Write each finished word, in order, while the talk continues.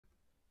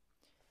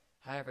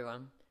Hi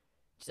everyone,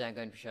 today I'm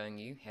going to be showing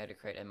you how to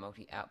create a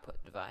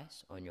multi-output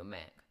device on your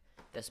Mac.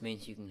 This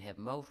means you can have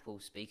multiple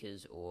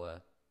speakers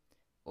or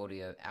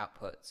audio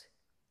outputs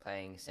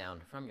playing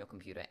sound from your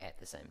computer at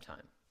the same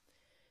time.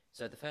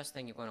 So the first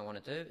thing you're going to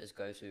want to do is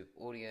go to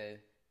Audio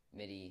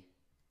MIDI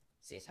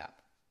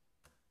Setup.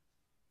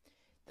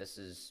 This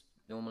is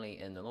normally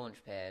in the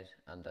Launchpad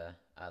under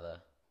Other,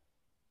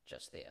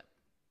 just there.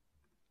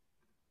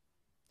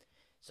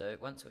 So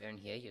once we're in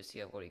here, you'll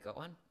see I've already got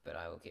one, but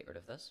I will get rid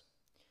of this.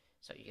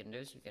 So what you're going to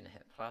do is you're going to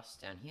hit plus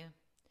down here,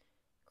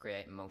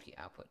 create a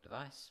multi-output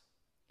device,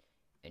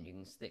 and you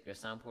can select your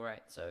sample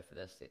rate. So for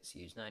this, let's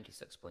use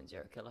 96.0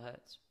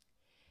 kilohertz,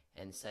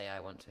 and say I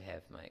want to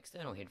have my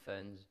external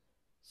headphones,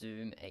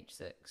 Zoom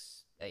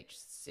H6, H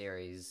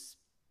series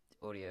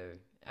audio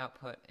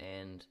output,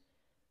 and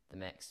the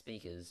Mac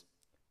speakers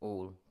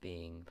all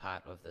being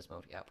part of this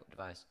multi-output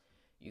device.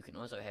 You can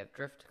also have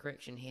drift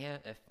correction here.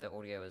 If the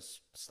audio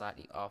is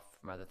slightly off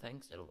from other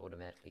things, it'll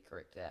automatically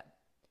correct that.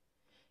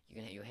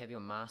 You'll have your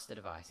master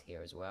device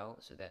here as well,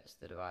 so that's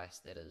the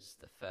device that is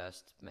the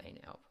first main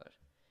output.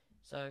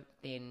 So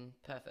then,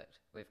 perfect.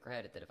 We've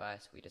created the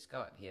device, we just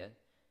go up here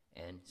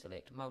and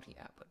select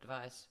multi-output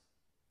device,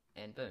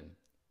 and boom,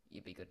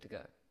 you'd be good to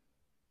go.